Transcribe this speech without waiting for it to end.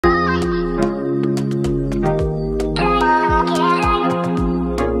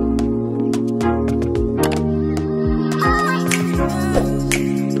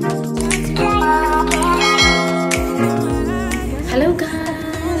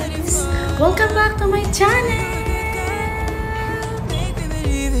Welcome back to my channel!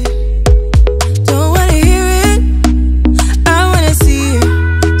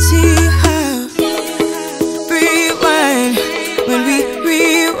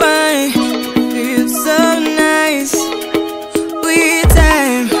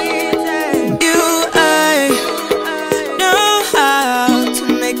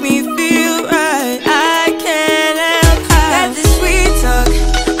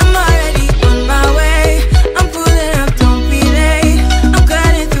 I'm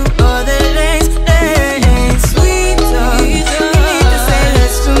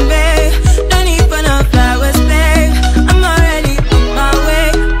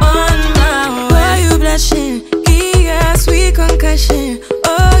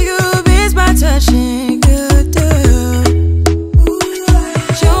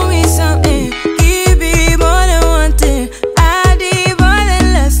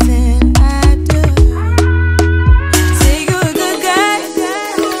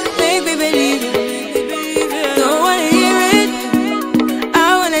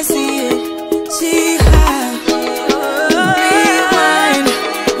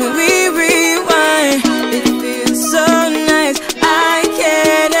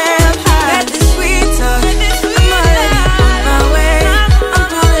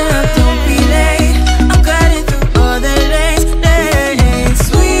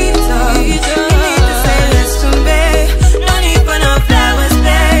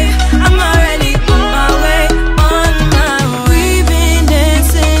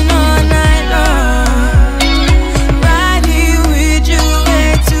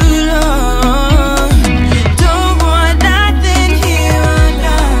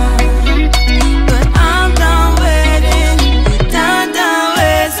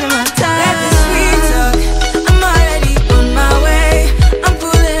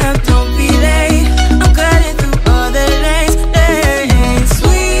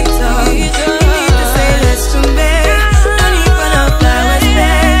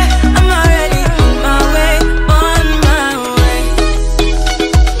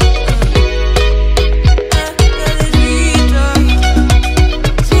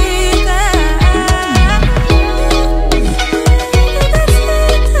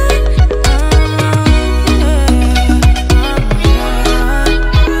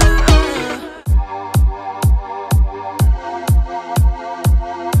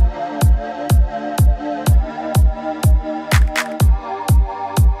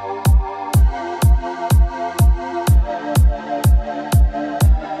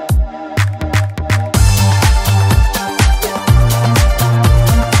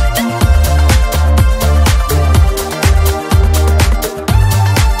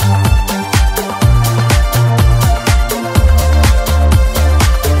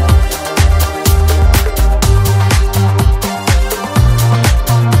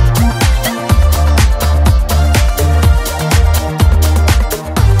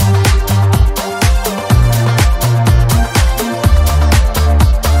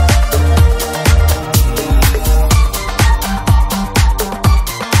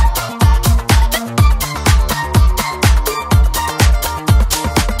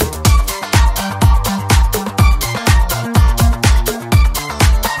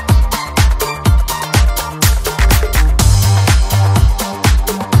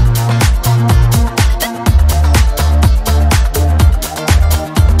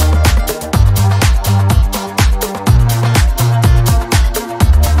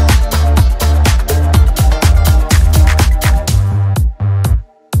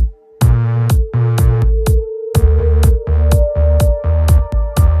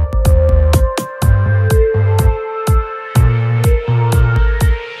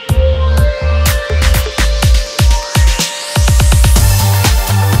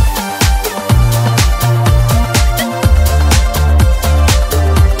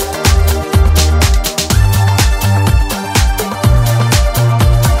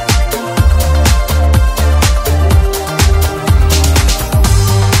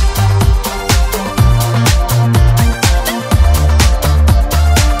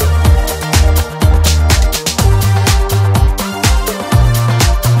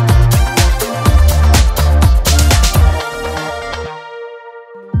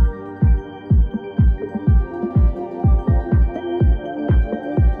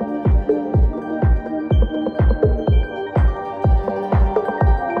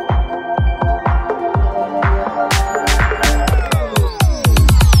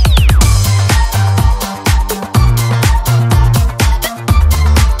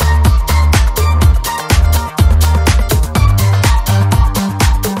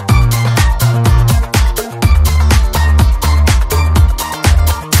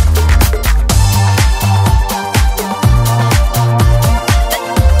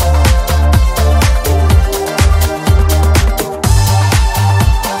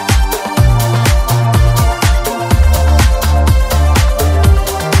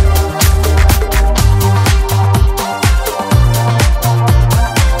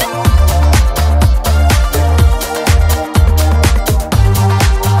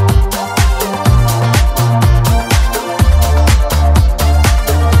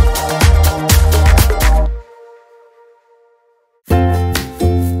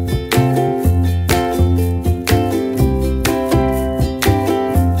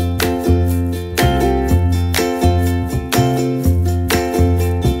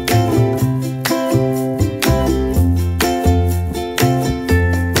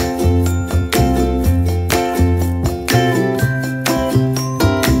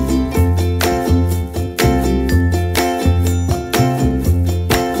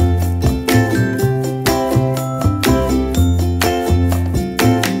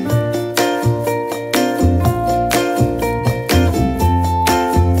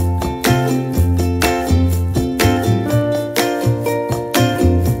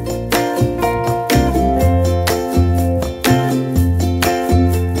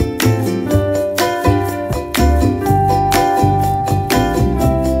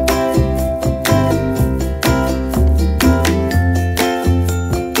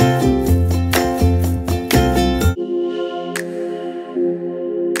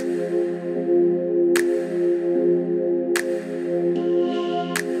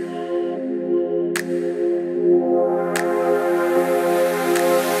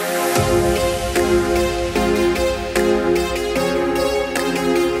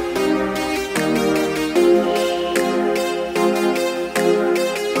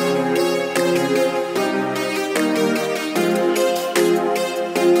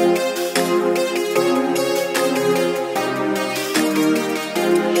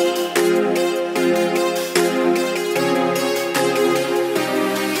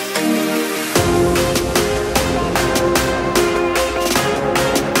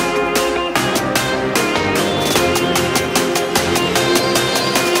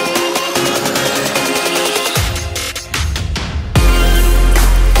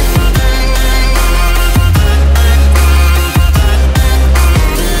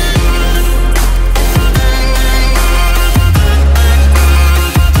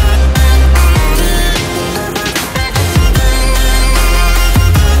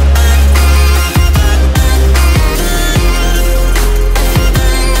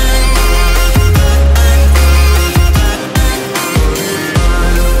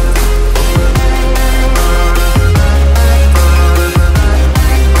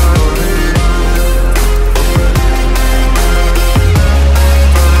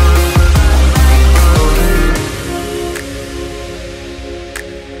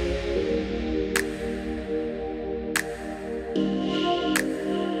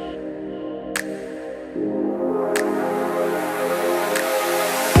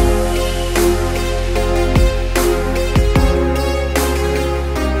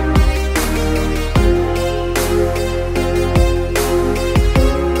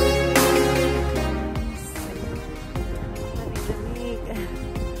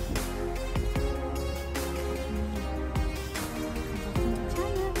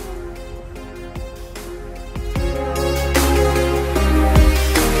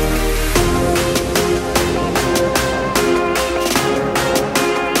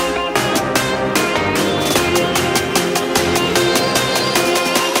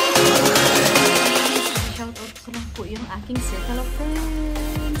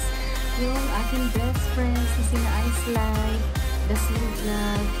yung aking best friends na sina Ice Life, The Seal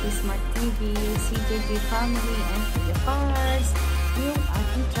Vlog, Smart TV, CJJ Family, and Kuya Cars, yung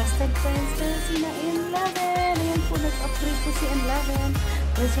aking trusted friends na sina N11. Ayan po, nag-upgrade po si N11,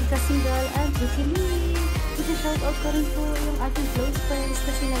 Rachel Casingal, and Ricky Lee. Isi-shoutout ko rin po yung aking close friends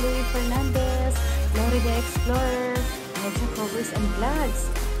na sina Louie Fernandez, Lori the Explorer, Medja Covers and Vlogs,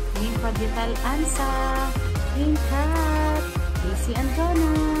 Ning Padital Ansa, Green Cat, Daisy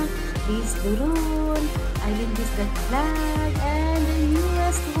Andona, Liz Durun, Eileen Bisdag Vlog, and the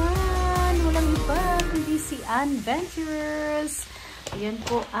newest one, walang iba kundi si Ann Ventures. Ayan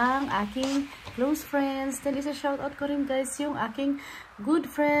po ang aking close friends. Then isa shoutout ko rin guys yung aking good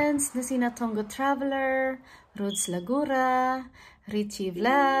friends na sina Tongo Traveler, Rods Lagura, Richie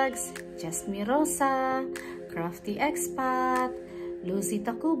Vlogs, Jasmine Rosa, Crafty Expat, Lucy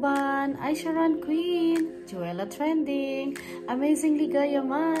Takuban, Aisha Ran Queen, Joella Trending, Amazingly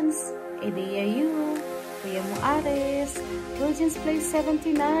Gayamans, Edea Yu, Kuya Muares, Trojan's Place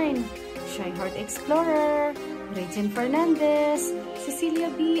 79, Shy Heart Explorer, Regine Fernandez,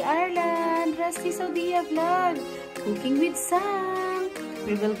 Cecilia B. Ireland, Rusty Saudia Vlog, Cooking with Sam,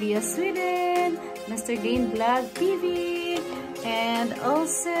 Rebel Via Sweden, Mr. Dane Vlog TV, and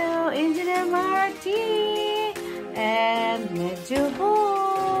also Engineer Marty, and Medyo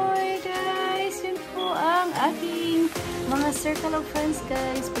Boy, guys. Yun po ang aking mga circle of friends,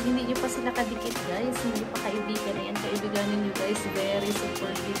 guys. Pag hindi nyo pa sila kadikit, guys, hindi pa kaibigan, ayan, kaibigan ninyo, guys. Very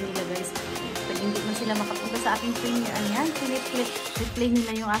supportive nila, guys. Pag hindi man sila makapunta sa aking premiere, ayan, replay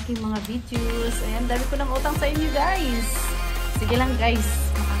nila yung aking mga videos. Ayan, dami ko ng utang sa inyo, guys. Sige lang, guys.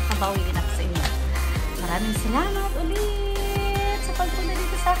 Makakabawi din ako sa inyo. Maraming salamat ulit sa pagpunta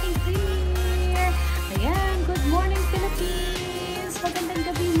dito sa aking premiere. Ayan, good morning, Philippines. Magandang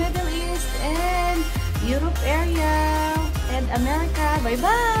gabi, Middle East and Europe area and America.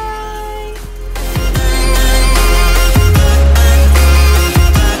 Bye-bye!